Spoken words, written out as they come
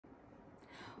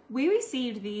We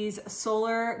received these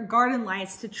solar garden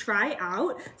lights to try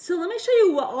out. So let me show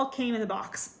you what all came in the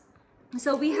box.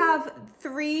 So we have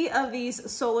 3 of these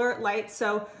solar lights.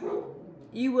 So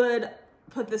you would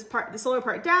put this part, the solar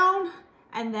part down,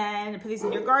 and then put these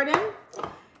in your garden.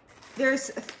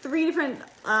 There's 3 different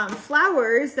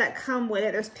flowers that come with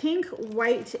it. There's pink,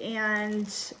 white,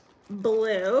 and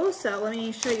blue. So let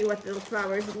me show you what the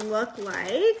flowers look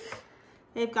like.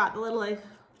 They've got the little like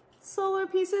solar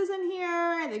pieces in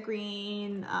here, and the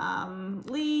green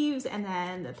leaves, and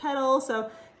then the petals.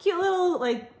 So cute little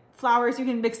like flowers. You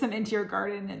can mix them into your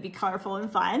garden and be colorful and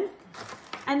fun.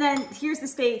 And then here's the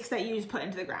stakes that you just put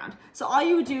into the ground. So all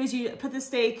you would do is you put the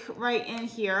stake right in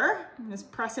here and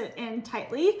just press it in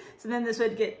tightly. So then this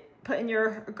would get put in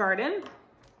your garden.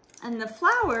 And the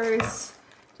flowers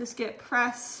just get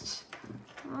pressed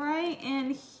right in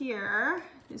here.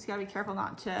 You just gotta be careful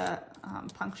not to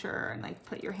puncture and like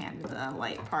put your hand in the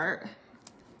light part.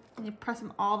 And you press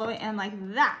them all the way in like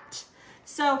that.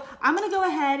 So I'm gonna go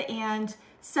ahead and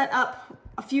set up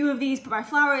a few of these, put my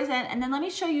flowers in, and then let me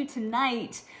show you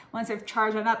tonight, once they've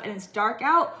charged on up and it's dark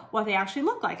out, what they actually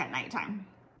look like at nighttime.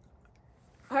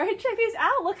 All right, check these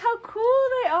out. Look how cool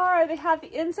they are. They have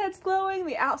the insides glowing,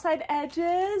 the outside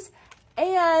edges,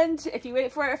 and if you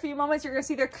wait for it a few moments, you're gonna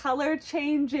see their color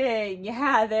changing.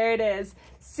 Yeah, there it is.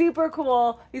 Super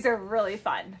cool. These are really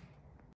fun.